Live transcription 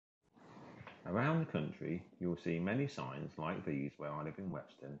Around the country, you will see many signs like these where I live in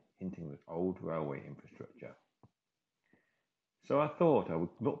Weston, hinting at old railway infrastructure. So I thought I would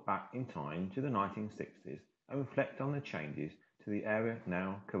look back in time to the 1960s and reflect on the changes to the area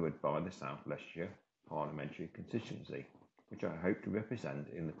now covered by the South Leicestershire Parliamentary Constituency, which I hope to represent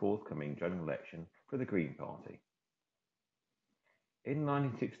in the forthcoming general election for the Green Party. In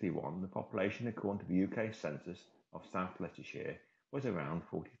 1961, the population according to the UK census of South Leicestershire was around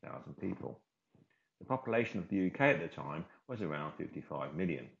 40,000 people. The population of the UK at the time was around 55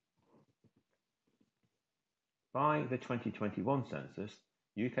 million. By the 2021 census,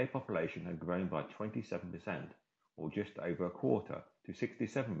 UK population had grown by 27%, or just over a quarter, to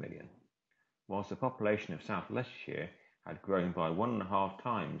 67 million, whilst the population of South Leicestershire had grown by 1.5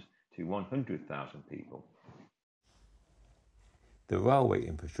 times to 100,000 people. The railway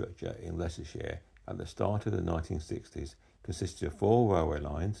infrastructure in Leicestershire at the start of the 1960s consisted of 4 railway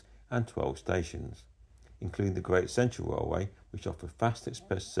lines and 12 stations, including the Great Central Railway, which offered fast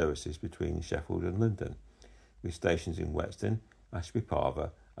express services between Sheffield and London, with stations in Weston, Ashby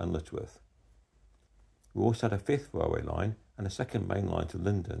Parva and Lutterworth. We also had a 5th railway line and a 2nd main line to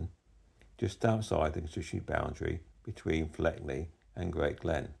London, just outside the constituency boundary between Fleckney and Great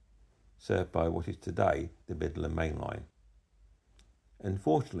Glen, served by what is today the Midland Main Line.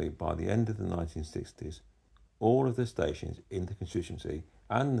 Unfortunately, by the end of the 1960s, all of the stations in the constituency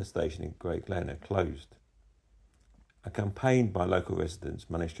and the station in Great Glen had closed. A campaign by local residents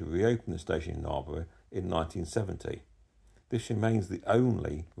managed to reopen the station in Narborough in 1970. This remains the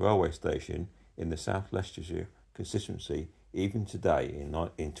only railway station in the South Leicestershire constituency even today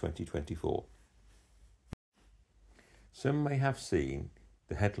in 2024. Some may have seen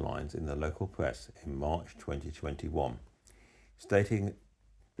the headlines in the local press in March 2021, stating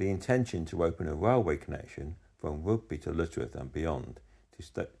the intention to open a railway connection from Rugby to Lutterworth and beyond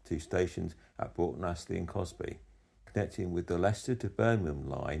to stations at Broughton Astley and Cosby, connecting with the Leicester to Birmingham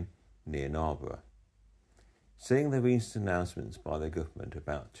line near Narborough. Seeing the recent announcements by the government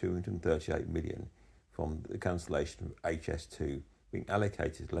about 238 million from the cancellation of HS2 being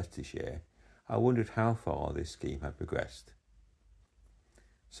allocated to Leicestershire, I wondered how far this scheme had progressed.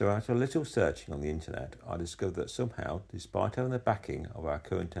 So after a little searching on the internet, I discovered that somehow, despite having the backing of our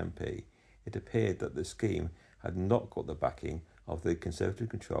current MP, it appeared that the scheme had not got the backing of the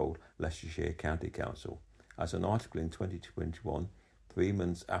Conservative-controlled Leicestershire County Council, as an article in 2021, 3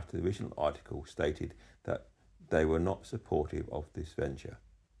 months after the original article, stated that they were not supportive of this venture.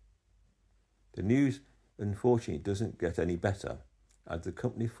 The news unfortunately doesn't get any better, as the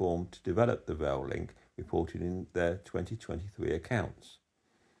company formed to develop the rail link reported in their 2023 accounts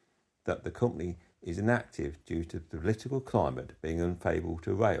that the company is inactive due to the political climate being unfavourable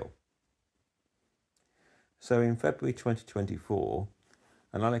to rail. So in February 2024,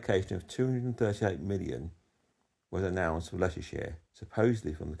 an allocation of 238 million was announced for Leicestershire,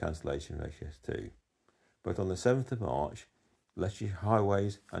 supposedly from the cancellation of HS2. But on the 7th of March, Leicestershire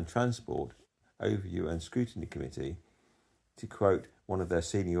Highways and Transport Overview and Scrutiny Committee, to quote one of their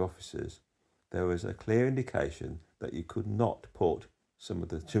senior officers, there was a clear indication that you could not put some of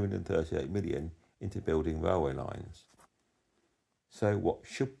the 238 million into building railway lines. So what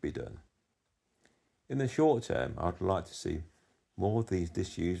should be done? In the short term, I'd like to see more of these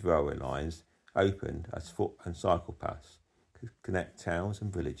disused railway lines opened as foot and cycle paths to connect towns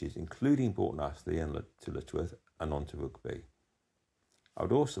and villages, including Broughton Astley and to Lutterworth and on to Rugby. I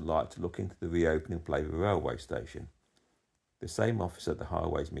would also like to look into the reopening of Blaver railway station. The same officer at the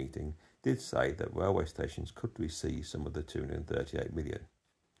Highways meeting did say that railway stations could receive some of the 238 million.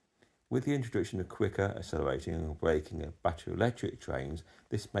 With the introduction of quicker accelerating and braking of battery electric trains,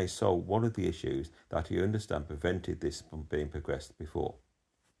 this may solve one of the issues that you understand prevented this from being progressed before.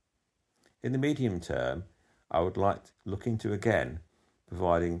 In the medium term, I would like to look into again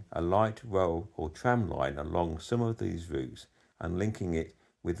providing a light rail or tram line along some of these routes and linking it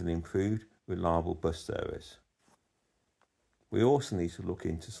with an improved, reliable bus service. We also need to look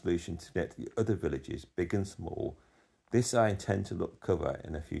into solutions to connect the other villages, big and small. This I intend to cover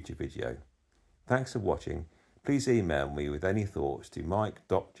in a future video. Thanks for watching. Please email me with any thoughts to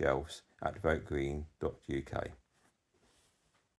mike.jelfs@votegreen.uk.